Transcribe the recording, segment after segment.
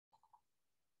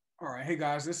All right. Hey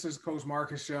guys, this is Coach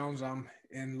Marcus Jones. I'm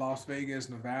in Las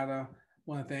Vegas, Nevada. I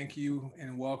want to thank you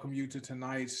and welcome you to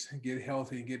tonight's Get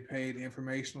Healthy and Get Paid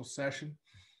informational session.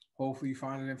 Hopefully, you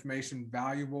find the information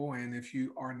valuable. And if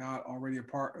you are not already a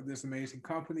part of this amazing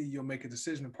company, you'll make a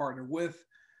decision to partner with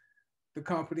the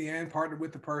company and partner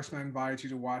with the person I invite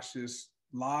you to watch this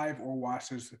live or watch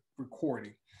this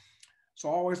recording. So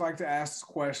I always like to ask this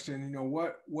question,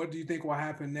 what do you think will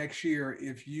happen next year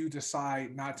if you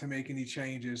decide not to make any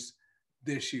changes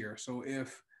this year? So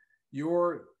if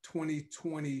your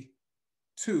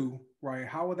 2022, right,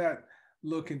 how would that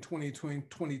look in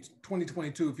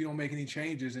 2022 if you don't make any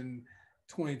changes in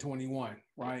 2021,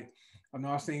 right? I'm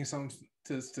not seeing some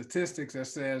statistics that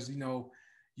says,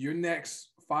 your next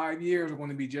 5 years are going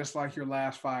to be just like your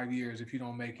last 5 years if you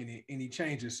don't make any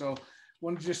changes. So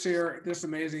wanted to just share this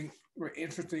amazing or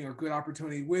interesting or good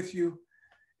opportunity with you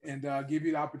and give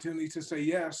you the opportunity to say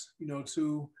yes,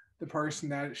 to the person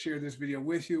that shared this video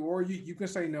with you, or you can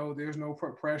say no. There's no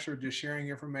pressure, just sharing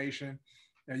information.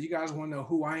 Now, you guys want to know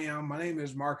who I am. My name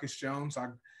is Marcus Jones,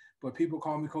 but people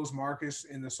call me Coach Marcus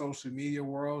in the social media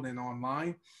world and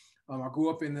online. I grew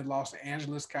up in the Los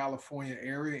Angeles, California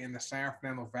area in the San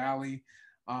Fernando Valley.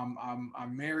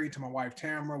 I'm married to my wife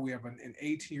Tamara. We have an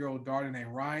 18-year-old daughter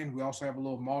named Ryan. We also have a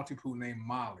little Maltipoo named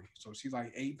Molly. So she's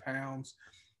like 8 pounds.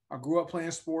 I grew up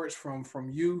playing sports from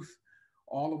youth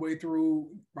all the way through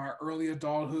my early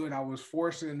adulthood. I was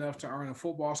fortunate enough to earn a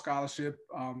football scholarship,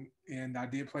 and I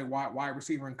did play wide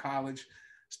receiver in college.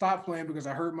 Stopped playing because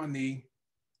I hurt my knee.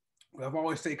 But I've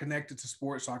always stayed connected to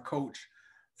sports. So I coach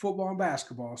football and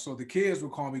basketball. So the kids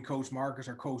would call me Coach Marcus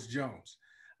or Coach Jones.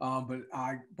 But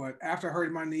after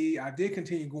hurting my knee, I did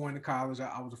continue going to college.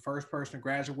 I was the first person to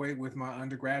graduate with my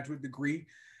undergraduate degree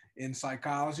in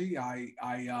psychology. I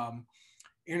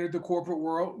entered the corporate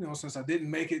world, since I didn't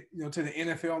make it, to the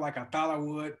NFL like I thought I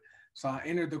would. So I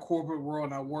entered the corporate world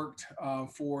and I worked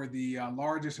for the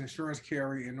largest insurance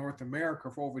carrier in North America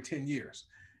for over 10 years.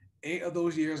 8 of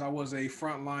those years, I was a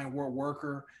frontline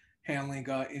worker handling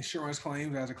insurance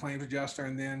claims as a claims adjuster.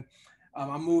 And then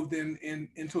I moved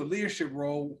into a leadership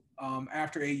role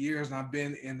after 8 years, and I've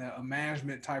been in a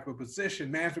management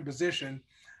position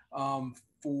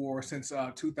for since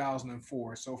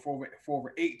 2004. So for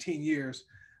over 18 years,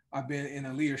 I've been in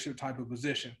a leadership type of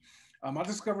position. I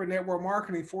discovered network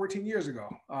marketing 14 years ago.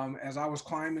 As I was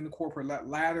climbing the corporate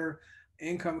ladder,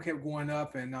 income kept going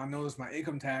up, and I noticed my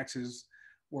income taxes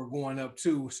were going up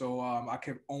too. So I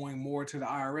kept owing more to the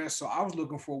IRS. So I was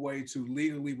looking for a way to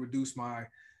legally reduce my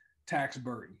tax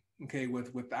burden, okay,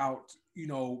 without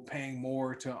paying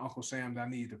more to Uncle Sam that I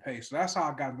needed to pay. So that's how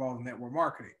I got involved in network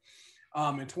marketing.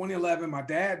 In 2011, my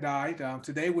dad died.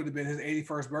 Today would have been his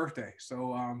 81st birthday.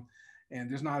 So and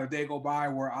there's not a day go by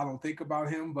where I don't think about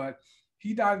him. But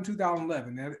he died in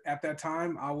 2011. At that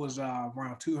time, I was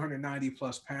around 290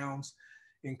 plus pounds.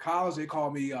 In college, they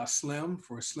called me Slim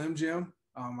for Slim Jim.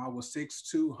 I was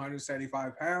 6'2",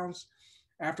 175 pounds.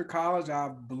 After college,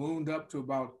 I ballooned up to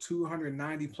about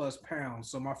 290 plus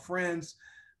pounds. So my friends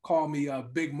call me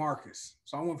Big Marcus.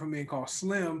 So I went from being called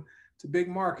Slim to Big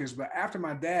Marcus. But after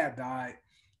my dad died,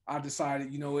 I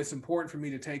decided, it's important for me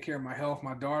to take care of my health.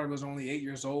 My daughter was only 8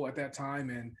 years old at that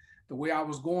time, and the way I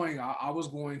was going, I was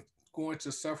going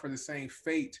to suffer the same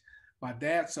fate my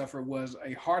dad suffered. Was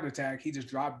a heart attack. He just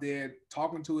dropped dead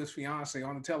talking to his fiance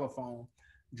on the telephone,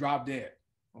 dropped dead.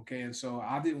 Okay, and so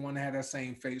I didn't want to have that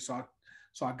same fate.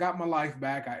 So I got my life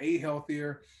back. I ate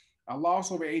healthier. I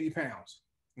lost over 80 pounds.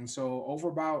 And so over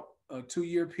about a 2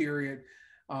 year period,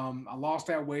 I lost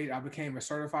that weight. I became a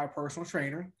certified personal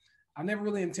trainer. I never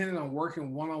really intended on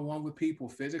working one-on-one with people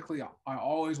physically. I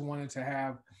always wanted to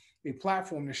have a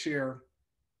platform to share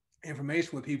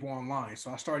information with people online.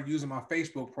 So I started using my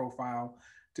Facebook profile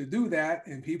to do that.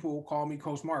 And people call me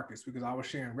Coach Marcus because I was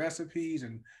sharing recipes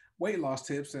and weight loss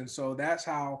tips. And so that's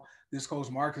how this Coach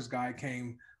Marcus guy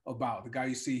came about, the guy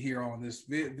you see here on this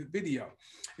video.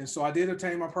 And so I did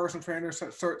obtain my personal trainer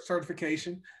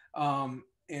certification.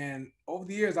 And over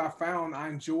the years, I found I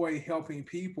enjoy helping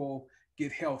people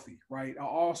get healthy, right? I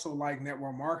also like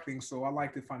network marketing. So I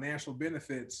like the financial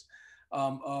benefits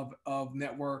of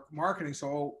network marketing.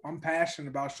 So I'm passionate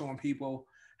about showing people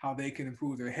how they can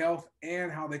improve their health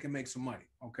and how they can make some money.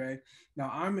 Okay. Now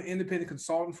I'm an independent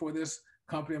consultant for this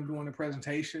company I'm doing the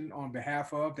presentation on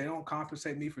behalf of. They don't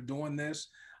compensate me for doing this.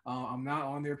 I'm not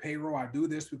on their payroll. I do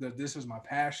this because this is my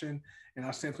passion, and I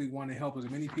simply want to help as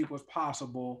many people as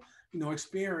possible,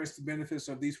 experience the benefits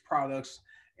of these products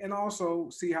and also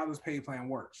see how this pay plan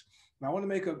works. Now, I want to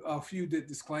make a few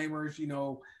disclaimers.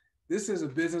 This is a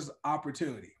business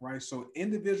opportunity, right? So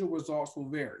individual results will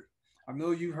vary. I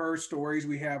know you've heard stories.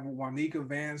 We have Juanica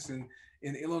Vance in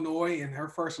Illinois. In her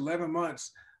first 11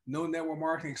 months, no network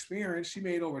marketing experience, she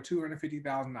made over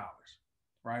 $250,000,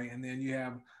 right? And then you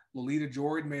have Lolita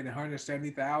Jordan made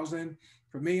 170,000.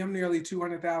 For me, I'm nearly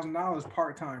 $200,000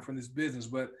 part time from this business,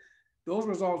 but those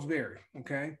results vary.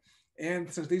 Okay,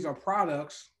 and since these are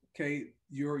products, okay,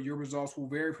 your results will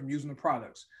vary from using the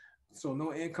products. So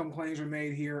no income claims are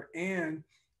made here, and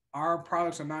our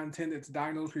products are not intended to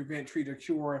diagnose, prevent, treat, or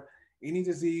cure any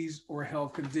disease or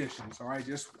health conditions. All right,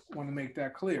 just want to make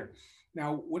that clear.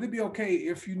 Now, would it be okay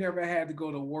if you never had to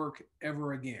go to work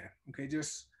ever again? Okay,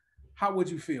 just how would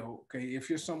you feel? Okay, if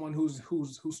you're someone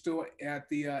who's still at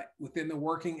the within the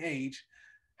working age,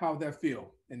 how would that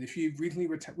feel? And if you've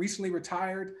recently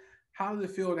retired, how does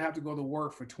it feel to have to go to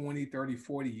work for 20, 30,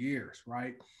 40 years,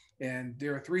 right? And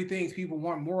there are three things people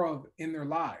want more of in their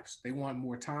lives. They want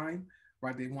more time,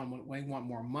 right? They want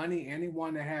more money, and they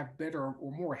want to have better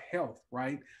or more health,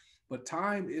 right? But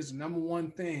time is the number one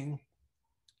thing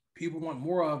people want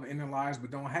more of in their lives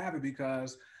but don't have it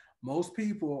because most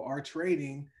people are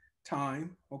trading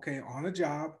time, okay, on a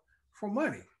job for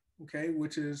money, okay,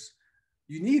 which is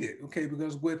you need it, okay,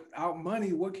 because without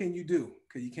money, what can you do?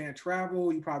 Okay, you can't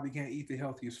travel, you probably can't eat the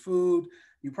healthiest food,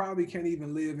 you probably can't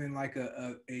even live in like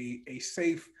a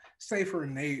safer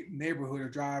neighborhood or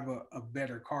drive a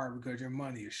better car because your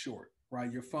money is short,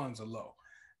 right? Your funds are low.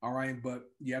 All right, but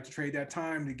you have to trade that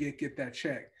time to get that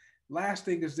check. Last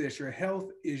thing is this: your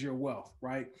health is your wealth,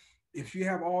 right? If you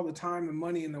have all the time and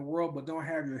money in the world but don't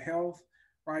have your health,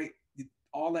 right?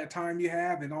 All that time you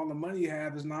have and all the money you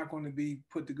have is not going to be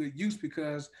put to good use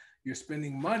because you're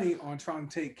spending money on trying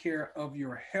to take care of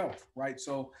your health, right?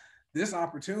 So this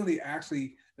opportunity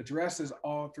actually addresses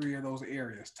all three of those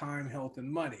areas: time, health,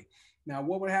 and money. Now,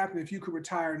 what would happen if you could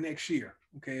retire next year?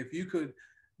 Okay, if you could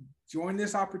join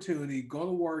this opportunity, go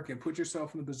to work, and put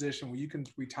yourself in a position where you can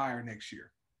retire next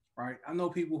year, right? I know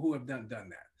people who have done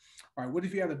that. All right, what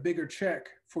if you had a bigger check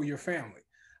for your family?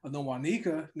 I know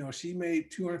Juanica, she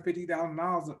made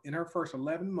 $250,000 in her first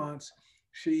 11 months.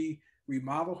 She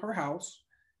remodeled her house.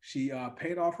 She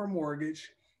paid off her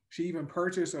mortgage. She even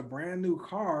purchased a brand new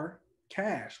car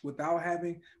cash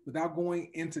without going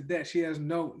into debt. She has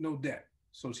no debt.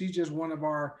 So she's just one of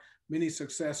our many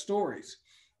success stories.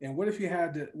 And what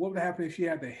would happen if you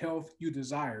had the health you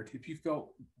desired, if you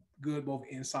felt good both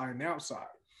inside and outside?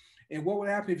 And what would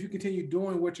happen if you continue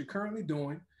doing what you're currently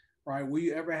doing, right? Will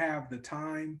you ever have the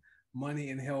time, money,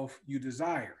 and health you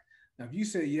desire? Now, if you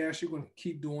say yes, you're going to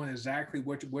keep doing exactly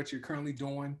what you're currently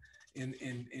doing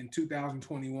in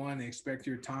 2021 and expect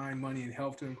your time, money, and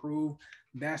health to improve.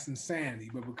 That's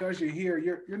insanity. But because you're here,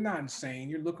 you're not insane.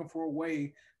 You're looking for a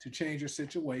way to change your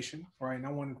situation, right? And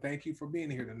I want to thank you for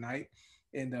being here tonight.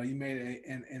 And you made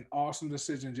an awesome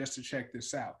decision just to check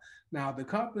this out. Now, the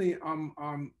company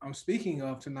I'm speaking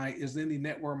of tonight is in the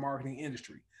network marketing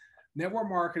industry. Network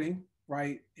marketing,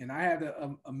 right? And I had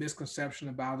a misconception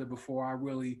about it before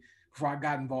I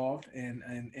got involved and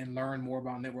learned more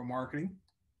about network marketing.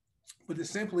 But it's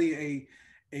simply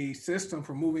a system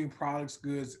for moving products,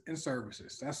 goods, and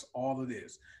services. That's all it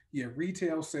is. You have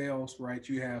retail sales, right?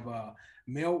 You have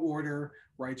mail order,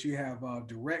 right? You have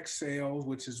direct sales,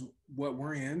 which is what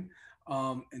we're in.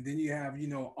 And then you have,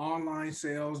 online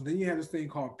sales. Then you have this thing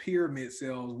called pyramid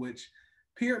sales, which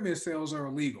pyramid sales are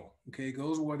illegal. Okay,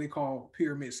 those are what they call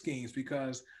pyramid schemes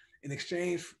because in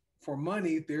exchange for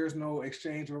money, there's no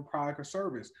exchange of a product or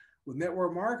service. With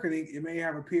network marketing, it may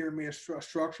have a pyramid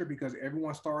structure because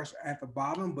everyone starts at the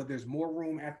bottom, but there's more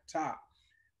room at the top.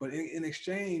 But in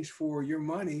exchange for your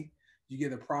money, you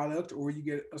get a product or you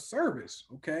get a service.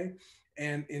 Okay.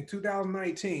 And in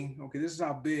 2019, okay, this is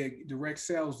how big direct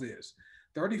sales is.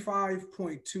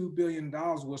 $35.2 billion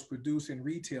was produced in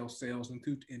retail sales in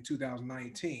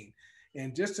 2019.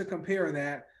 And just to compare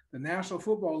that, the National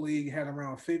Football League had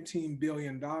around $15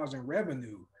 billion in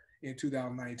revenue in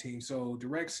 2019. So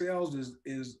direct sales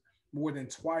is more than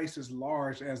twice as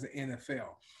large as the NFL.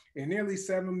 And nearly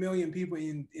 7 million people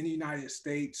in the United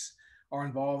States are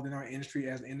involved in our industry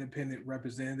as independent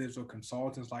representatives or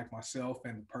consultants like myself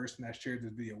and the person that shared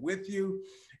this video with you.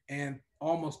 And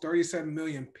almost 37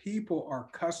 million people are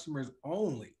customers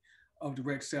only of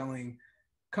direct selling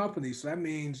companies. So that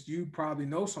means you probably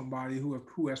know somebody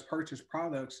who has purchased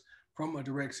products from a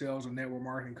direct sales or network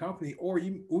marketing company, or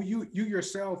you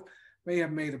yourself may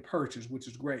have made a purchase, which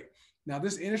is great. Now,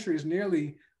 this industry is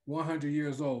nearly 100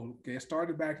 years old. Okay, it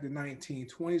started back in the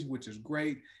 1920s, which is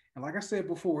great. And like I said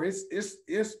before, it's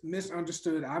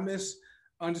misunderstood. I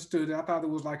misunderstood it. I thought it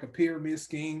was like a pyramid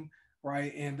scheme,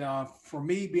 right? And for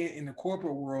me, being in the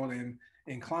corporate world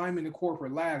and climbing the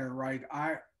corporate ladder, right,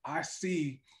 I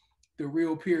see the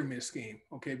real pyramid scheme,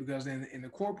 okay? Because in the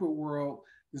corporate world,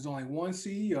 there's only one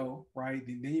CEO, right?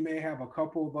 Then you may have a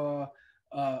couple of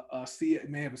you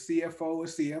may have a CFO, a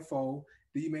CFO.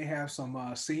 Then you may have some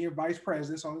senior vice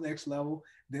presidents on the next level,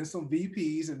 then some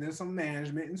VPs, and then some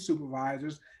management and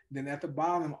supervisors. Then at the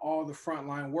bottom, all the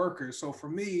frontline workers. So for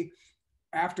me,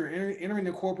 after entering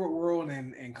the corporate world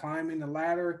and climbing the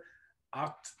ladder,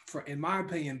 in my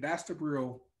opinion, that's the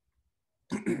real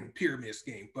pyramid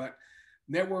scheme. But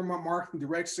network marketing,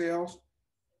 direct sales,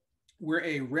 we're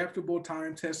a reputable,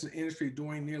 time-tested industry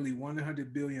doing nearly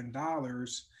 $100 billion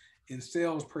in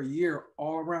sales per year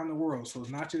all around the world. So it's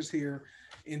not just here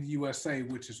in the USA,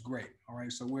 which is great. All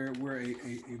right, so we're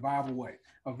a viable way.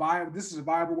 This is a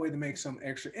viable way to make some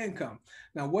extra income.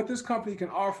 Now, what this company can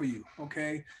offer you,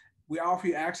 okay? We offer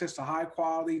you access to high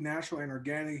quality, natural and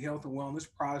organic health and wellness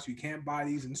products. You can't buy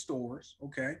these in stores,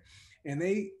 okay? And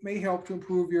they may help to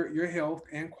improve your health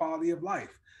and quality of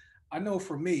life. I know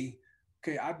for me,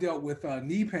 okay, I dealt with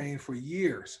knee pain for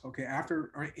years. Okay,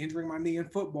 after injuring my knee in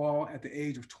football at the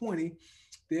age of 20,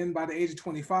 then by the age of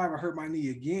 25, I hurt my knee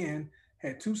again,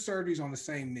 had two surgeries on the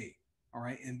same knee. All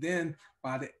right, and then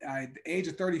the age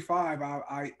of 35,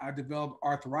 I developed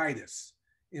arthritis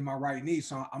in my right knee.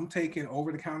 So I'm taking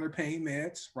over the counter pain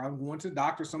meds, right? I'm going to the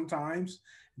doctor sometimes.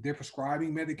 They're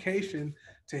prescribing medication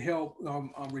to help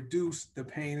reduce the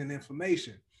pain and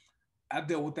inflammation. I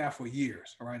dealt with that for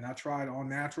years. All right. And I tried all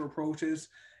natural approaches.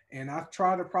 And I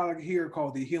tried a product here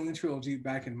called the Healing Trilogy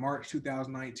back in March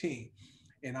 2019.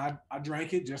 And I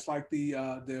drank it just like the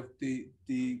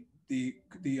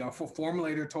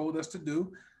formulator told us to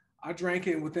do. I drank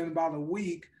it, and within about a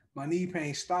week, my knee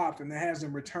pain stopped, and it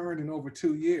hasn't returned in over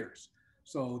 2 years.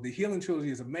 So the Healing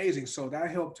Trilogy is amazing. So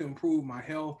that helped to improve my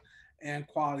health and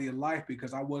quality of life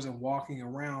because I wasn't walking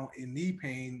around in knee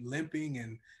pain, limping,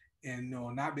 and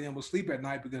not being able to sleep at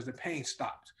night because the pain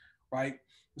stopped, right?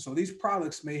 And so these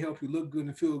products may help you look good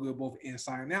and feel good both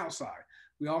inside and outside.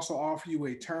 We also offer you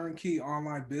a turnkey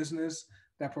online business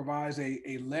that provides a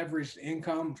leveraged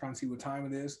income. I'm trying to see what time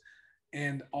it is,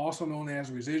 and also known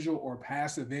as residual or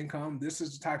passive income. This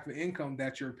is the type of income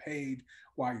that you're paid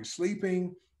while you're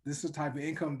sleeping. This is the type of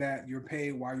income that you're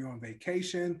paid while you're on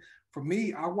vacation. For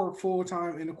me, I work full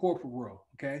time in the corporate world.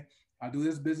 Okay. I do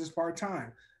this business part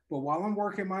time. But while I'm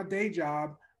working my day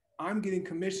job, I'm getting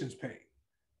commissions paid.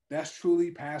 That's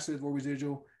truly passive or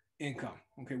residual income,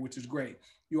 okay, which is great.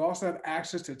 You also have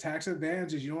access to tax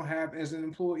advantages you don't have as an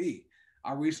employee.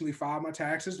 I recently filed my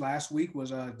taxes. Last week was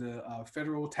the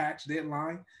federal tax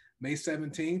deadline, May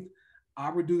 17th. I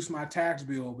reduced my tax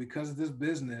bill because of this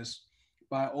business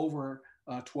by over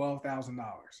 $12,000.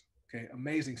 Okay,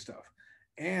 amazing stuff.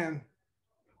 And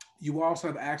you also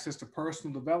have access to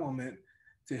personal development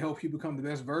to help you become the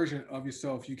best version of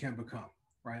yourself you can become.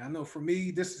 Right? I know for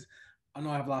me, I know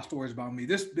I have a lot of stories about me.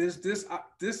 This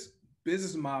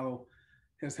business model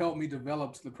has helped me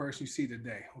develop to the person you see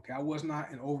today. Okay, I was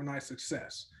not an overnight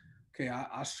success. Okay,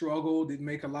 I struggled, didn't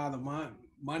make a lot of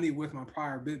money with my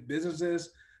prior businesses,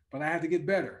 but I had to get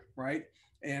better, right?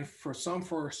 And for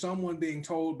someone being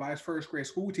told by his first grade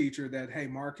school teacher that, hey,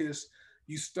 Marcus,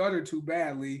 you stutter too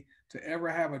badly to ever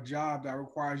have a job that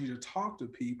requires you to talk to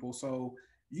people. So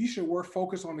you should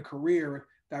focus on the career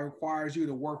that requires you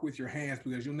to work with your hands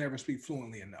because you'll never speak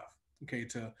fluently enough, okay,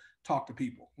 to talk to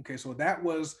people. Okay, so that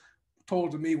was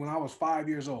told to me when I was 5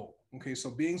 years old. Okay, so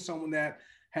being someone that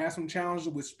has some challenges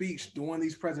with speech doing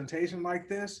these presentations like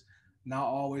this, not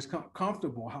always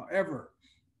comfortable. However,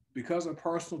 because of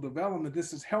personal development,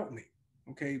 this has helped me,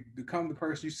 okay, become the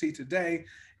person you see today.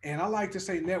 And I like to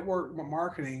say network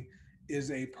marketing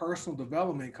is a personal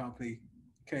development company,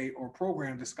 okay, or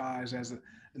program disguised as a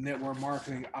network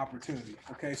marketing opportunity.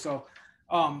 Okay, so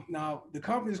now the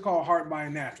company is called Heart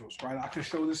Mind Naturals, right? I can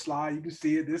show this slide. You can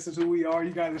see it. This is who we are.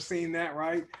 You guys have seen that,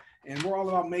 right? And we're all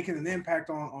about making an impact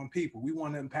on people. We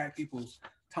want to impact people's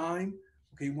time.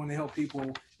 Okay, we want to help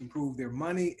people improve their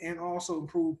money and also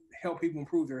help people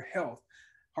improve their health.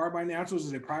 Heart Mind Naturals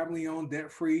is a privately owned,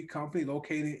 debt-free company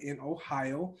located in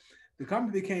Ohio. The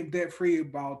company became debt-free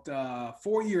about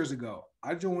 4 years ago.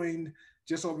 I joined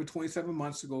just over 27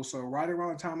 months ago. So right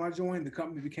around the time I joined, the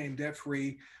company became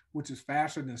debt-free, which is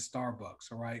faster than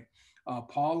Starbucks. All right.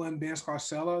 Paula and Ben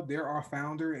Scarcella, they're our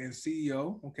founder and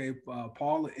CEO. Okay.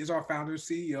 Paula is our founder and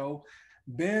CEO.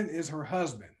 Ben is her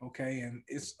husband. Okay. And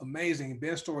it's amazing.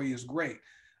 Ben's story is great.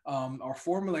 Our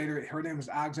formulator, her name is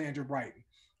Alexandra Brighton.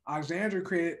 Alexandra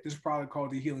created this product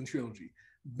called the Healing Trilogy.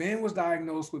 Ben was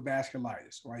diagnosed with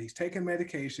vasculitis, right? He's taking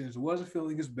medications, wasn't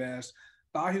feeling his best,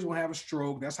 thought he was going to have a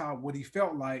stroke. That's what he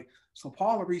felt like. So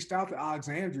Paula reached out to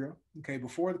Alexandra, okay,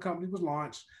 before the company was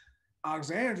launched,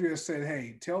 Alexandria said,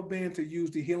 hey, tell Ben to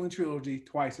use the Healing Trilogy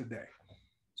twice a day.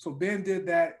 So Ben did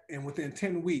that, and within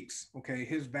 10 weeks, okay,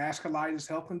 his vasculitis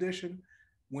health condition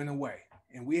went away.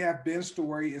 And we have Ben's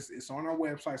story. It's on our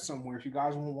website somewhere. If you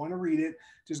guys want to read it,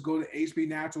 just go to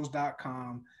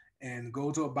hbnaturals.com and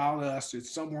go to About Us.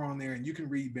 It's somewhere on there, and you can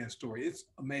read Ben's story. It's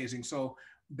amazing. So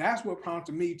that's what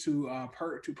prompted me to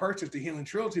purchase the Healing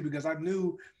Trilogy, because I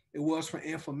knew it was for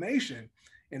inflammation.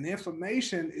 And the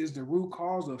inflammation is the root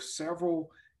cause of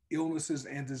several illnesses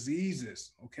and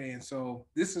diseases. Okay, and so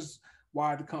this is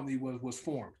why the company was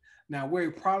formed. Now, we're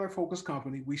a product focused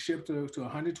company. We ship to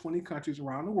 120 countries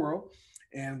around the world,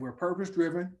 and we're purpose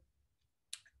driven.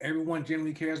 Everyone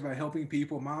generally cares about helping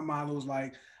people. My motto is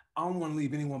like, I don't want to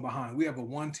leave anyone behind. We have a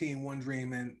one team, one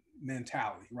dream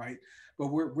mentality, right? But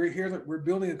we're here, we're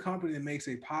building a company that makes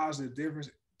a positive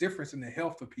difference in the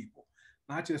health of people,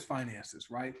 not just finances,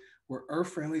 right? We're earth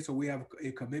friendly, so we have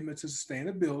a commitment to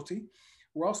sustainability.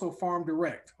 We're also farm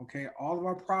direct. Okay, all of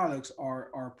our products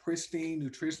are pristine,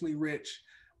 nutritionally rich,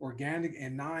 organic,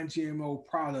 and non-GMO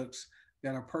products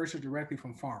that are purchased directly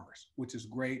from farmers, which is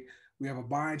great. We have a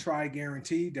buy and try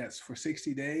guarantee that's for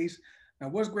 60 days. Now,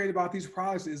 what's great about these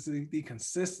products is the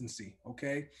consistency,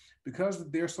 okay? Because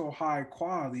they're so high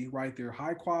quality, right? They're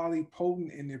high quality,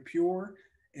 potent, and they're pure,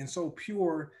 and so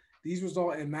pure, these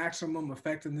result in maximum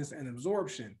effectiveness and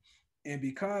absorption. And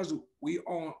because we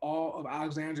own all of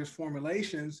Alexander's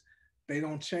formulations, they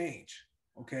don't change.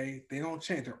 Okay. They don't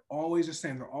change. They're always the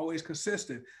same. They're always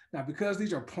consistent. Now, because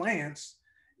these are plants,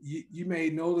 you may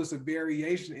notice a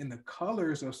variation in the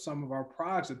colors of some of our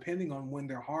products depending on when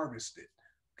they're harvested.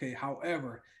 Okay.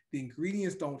 However, the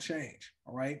ingredients don't change.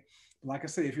 All right. Like I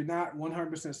said, if you're not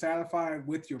 100% satisfied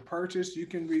with your purchase, you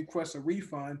can request a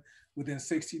refund within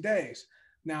 60 days.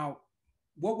 Now,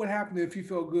 what would happen if you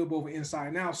feel good both inside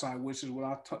and outside, which is what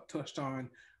I touched on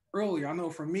earlier. I know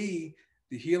for me,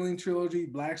 the Healing Trilogy,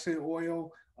 Black Seed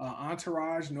Oil,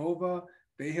 Entourage, Nova,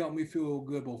 they helped me feel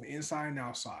good both inside and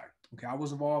outside. Okay, I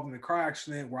was involved in a car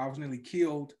accident where I was nearly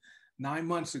killed 9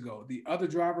 months ago. The other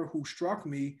driver who struck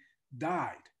me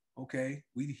died. Okay,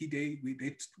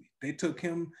 they took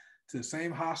him to the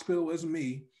same hospital as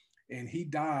me, and he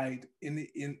died in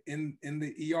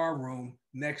the ER room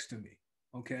next to me.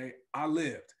 Okay, I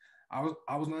lived. I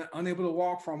was unable to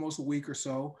walk for almost a week or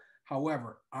so.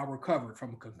 However, I recovered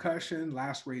from a concussion,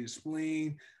 lacerated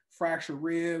spleen, fractured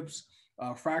ribs,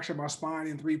 fractured my spine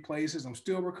in 3 places. I'm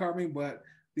still recovering, but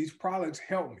these products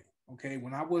help me. Okay,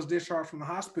 when I was discharged from the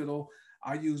hospital,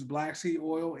 I used black seed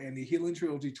oil and the Healing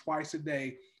Trilogy twice a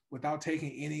day without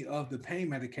taking any of the pain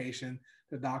medication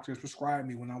the doctors prescribed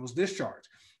me when I was discharged.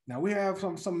 Now we have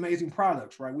some amazing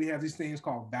products, right? We have these things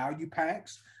called value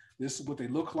packs. This is what they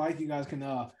look like. You guys can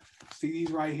see these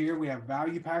right here. We have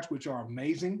value packs, which are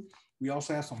amazing. We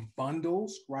also have some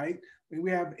bundles, right? And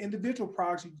we have individual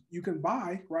products you can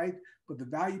buy, right? But the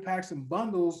value packs and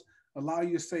bundles allow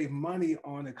you to save money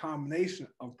on a combination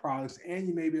of products, and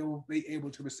you may be able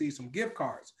to receive some gift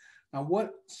cards. Now,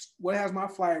 what has my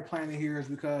flag planted here is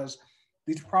because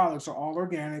these products are all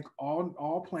organic,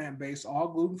 all plant-based, all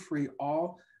gluten-free,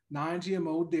 all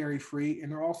non-GMO, dairy-free,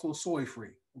 and they're also soy-free.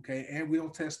 Okay, and we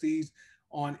don't test these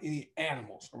on any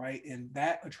animals, right? And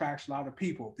that attracts a lot of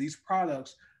people. These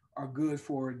products are good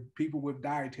for people with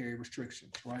dietary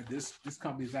restrictions, right? This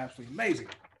company is absolutely amazing.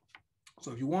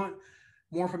 So if you want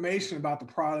more information about the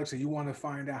products and you want to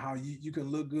find out how you can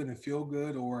look good and feel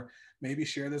good, or maybe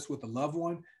share this with a loved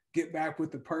one, get back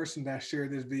with the person that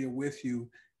shared this video with you,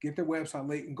 get their website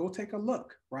link and go take a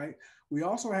look, right? We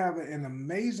also have an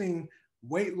amazing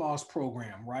weight loss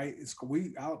program, right?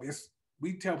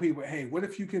 We tell people, hey, what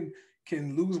if you can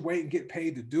lose weight and get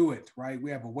paid to do it, right? We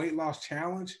have a weight loss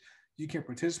challenge you can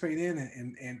participate in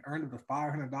and earn up to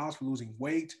 $500 for losing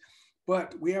weight.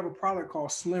 But we have a product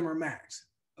called Slimmer Max.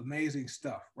 Amazing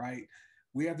stuff, right?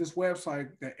 We have this website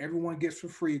that everyone gets for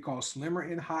free called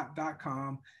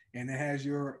slimmerinhot.com, and it has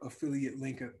your affiliate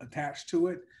link attached to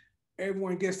it.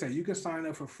 Everyone gets that. You can sign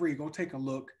up for free. Go take a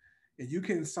look, and you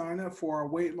can sign up for our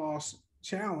weight loss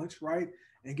challenge, right?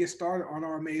 And get started on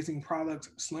our amazing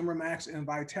products, Slimmer Max and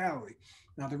Vitality.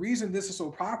 Now, the reason this is so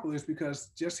popular is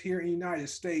because just here in the United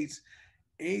States,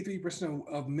 83%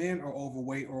 of men are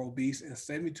overweight or obese, and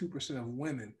 72% of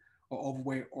women are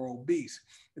overweight or obese.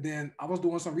 And then I was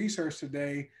doing some research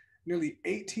today. Nearly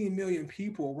 18 million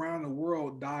people around the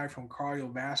world die from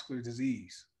cardiovascular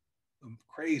disease.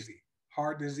 Crazy.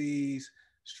 Heart disease,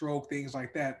 stroke, things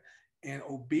like that. And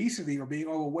obesity or being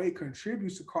overweight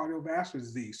contributes to cardiovascular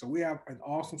disease. So we have an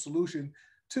awesome solution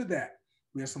to that.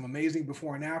 We have some amazing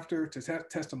before and after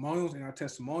testimonials in our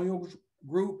testimonial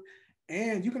group.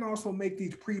 And you can also make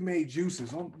these pre-made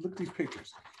juices. Look at these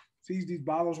pictures. See these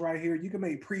bottles right here? You can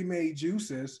make pre-made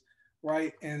juices,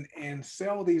 right? And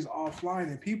sell these offline.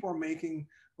 And people are making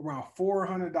around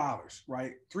 $400,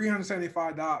 right?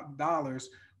 $375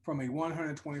 from a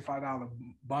 $125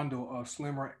 bundle of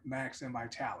Slimmer Max and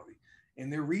Vitality.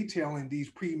 And they're retailing these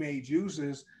pre-made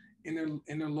juices in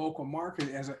their local market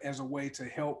as a way to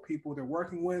help people they're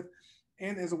working with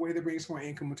and as a way to bring some more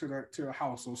income to their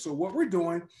household. So what we're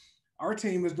doing, our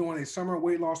team is doing a summer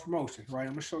weight loss promotion, right?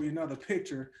 I'm gonna show you another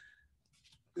picture.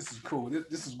 This is cool.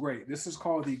 This is great. This is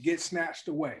called the Get Snatched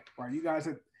Away, right? You guys,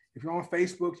 if you're on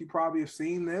Facebook, you probably have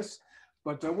seen this,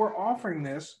 but we're offering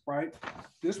this, right?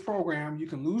 This program, you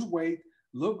can lose weight,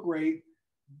 look great,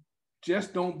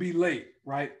 just don't be late,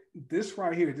 right? This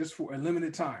right here, this for a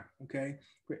limited time, okay?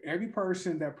 For every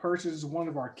person that purchases one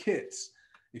of our kits,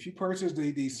 if you purchase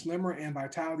the Slimmer and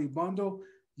Vitality bundle,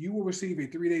 you will receive a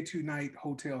 3-day, 2-night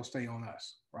hotel stay on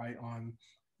us, right? On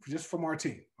just from our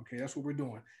team, okay? That's what we're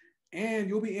doing. And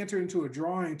you'll be entered into a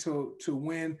drawing to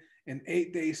win an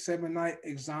 8-day, 7-night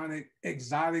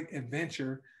exotic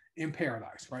adventure in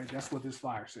paradise, right? That's what this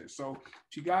flyer says. So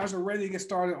if you guys are ready to get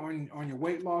started on your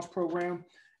weight loss program,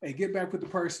 hey, get back with the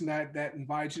person that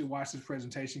invited you to watch this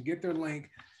presentation, get their link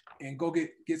and go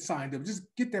get signed up. Just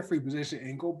get that free position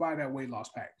and go buy that weight loss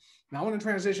pack. Now I want to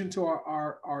transition to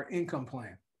our income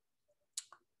plan.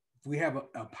 We have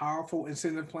a powerful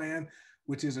incentive plan,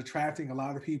 which is attracting a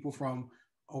lot of people from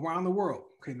around the world.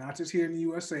 Okay, not just here in the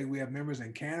USA. We have members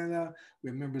in Canada, we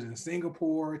have members in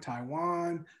Singapore,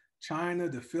 Taiwan, China,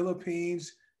 the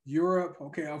Philippines, Europe,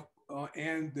 okay,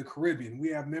 and the Caribbean. We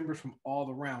have members from all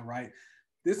around, right?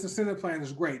 This incentive plan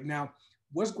is great. Now,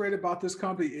 what's great about this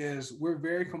company is we're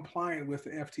very compliant with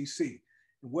the FTC.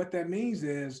 And what that means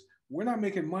is we're not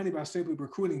making money by simply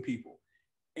recruiting people.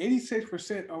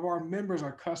 86% of our members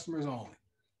are customers only.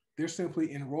 They're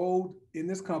simply enrolled in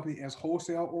this company as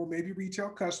wholesale or maybe retail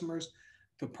customers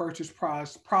to purchase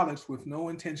products with no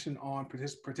intention on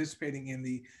participating in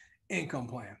the income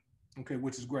plan, okay,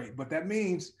 which is great. But that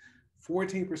means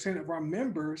 14% of our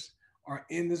members are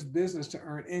in this business to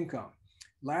earn income.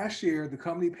 Last year, the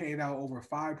company paid out over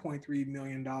 $5.3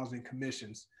 million in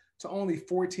commissions to only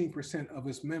 14% of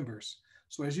its members.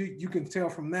 So as you can tell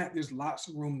from that, there's lots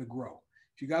of room to grow.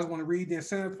 If you guys want to read the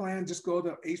incentive plan, just go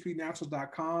to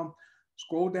hbnaturals.com,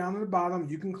 scroll down to the bottom,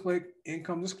 you can click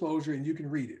income disclosure and you can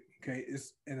read it. Okay,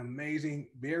 it's an amazing,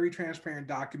 very transparent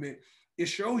document. It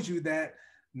shows you that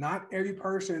not every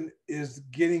person is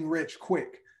getting rich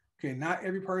quick. Okay, not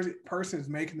every person is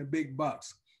making the big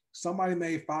bucks. Somebody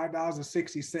made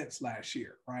 $5.60 last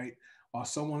year, right? While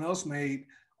someone else made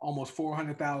almost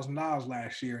 $400,000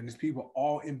 last year, and there's people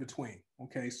all in between.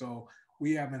 Okay, so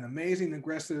we have an amazing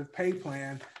aggressive pay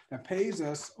plan that pays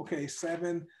us, okay,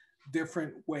 7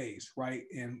 different ways, right?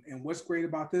 And what's great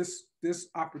about this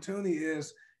opportunity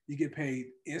is you get paid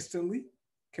instantly,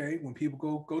 okay? When people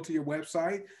go to your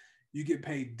website, you get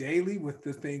paid daily with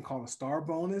this thing called a star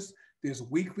bonus. There's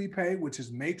weekly pay, which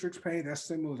is matrix pay. That's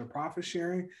similar to profit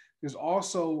sharing. There's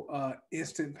also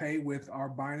instant pay with our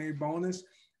binary bonus.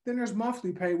 Then there's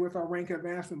monthly pay with our rank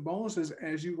advancement bonuses.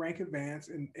 As you rank advance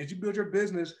and as you build your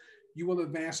business, you will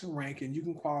advance in rank and you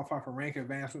can qualify for rank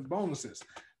advancement bonuses.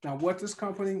 Now, what this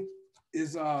company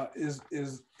is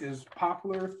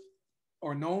popular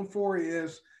or known for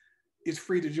is it's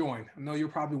free to join. I know you're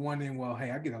probably wondering, well,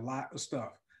 hey, I get a lot of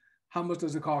stuff. How much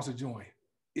does it cost to join?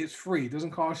 It's free. It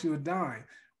doesn't cost you a dime,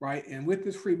 right? And with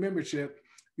this free membership,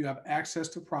 you have access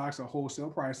to products at wholesale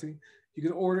pricing. You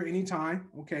can order anytime,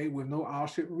 okay, with no aisle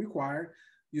shipment required.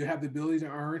 You have the ability to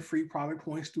earn free product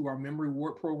points through our member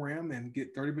reward program and get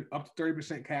up to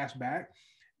 30% cash back.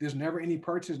 There's never any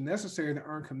purchase necessary to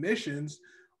earn commissions,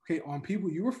 okay, on people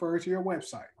you refer to your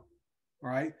website,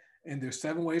 right? And there's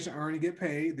 7 ways to earn and get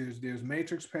paid. There's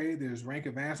matrix pay. There's rank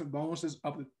advancement bonuses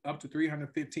up to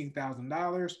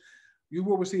 $315,000. You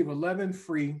will receive 11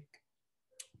 free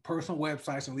personal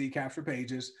websites and lead capture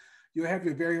pages. You'll have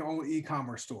your very own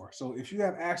e-commerce store. So if you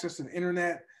have access to the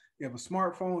internet, you have a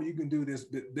smartphone, you can do this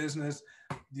business.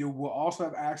 You will also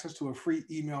have access to a free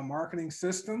email marketing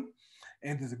system.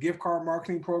 And there's a gift card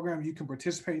marketing program you can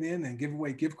participate in and give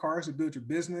away gift cards to build your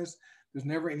business. There's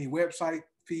never any website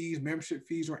fees, membership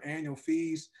fees, or annual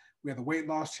fees. We have the weight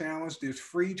loss challenge. There's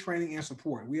free training and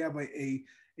support. We have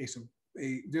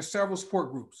there's several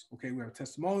support groups. Okay, we have a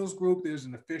testimonials group. There's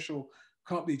an official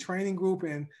company training group,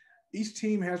 and each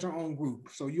team has their own group.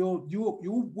 So you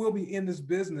will be in this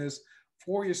business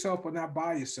for yourself, but not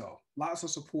by yourself. Lots of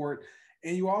support.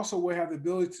 And you also will have the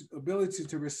ability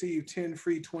to receive 10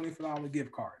 free $24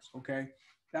 gift cards. Okay,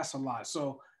 that's a lot.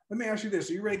 So let me ask you this.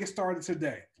 Are you ready to get started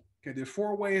today? Okay, there's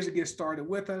 4 ways to get started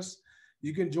with us.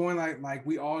 You can join like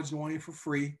we all join for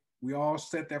free. We all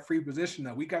set that free position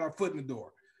up. We got our foot in the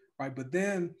door, right? But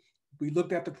then we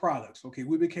looked at the products. Okay,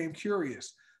 we became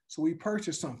curious. So we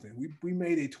purchased something. We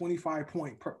made a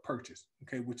 25-point purchase,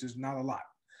 okay, which is not a lot.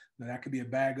 Now, that could be a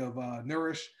bag of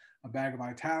Nourish, a bag of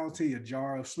Vitality, a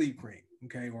jar of Sleep Cream,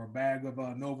 okay, or a bag of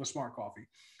Nova Smart Coffee.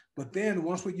 But then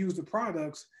once we used the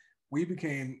products, we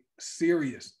became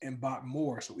serious and bought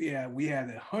more. So we had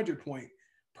a 100-point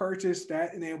purchase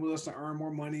that enabled us to earn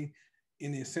more money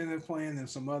in the incentive plan and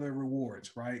some other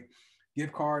rewards, right?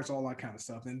 Gift cards, all that kind of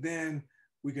stuff. And then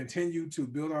we continued to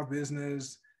build our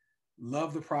business,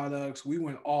 love the products. We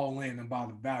went all in and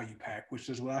bought a value pack, which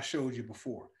is what I showed you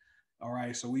before. All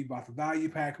right. So we bought the value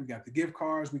pack. We got the gift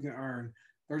cards. We can earn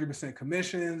 30%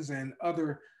 commissions and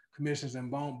other commissions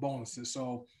and bonuses.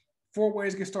 So 4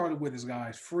 ways to get started with this,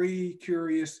 guys: free,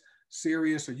 curious,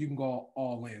 serious, or you can go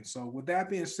all in. So with that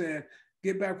being said,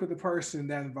 get back with the person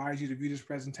that invites you to view this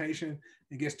presentation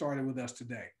and get started with us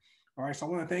today. All right. So I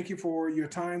want to thank you for your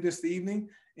time this evening.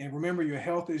 And remember, your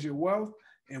health is your wealth.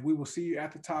 And we will see you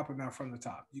at the top and not from the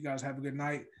top. You guys have a good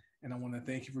night. And I want to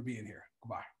thank you for being here.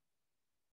 Goodbye.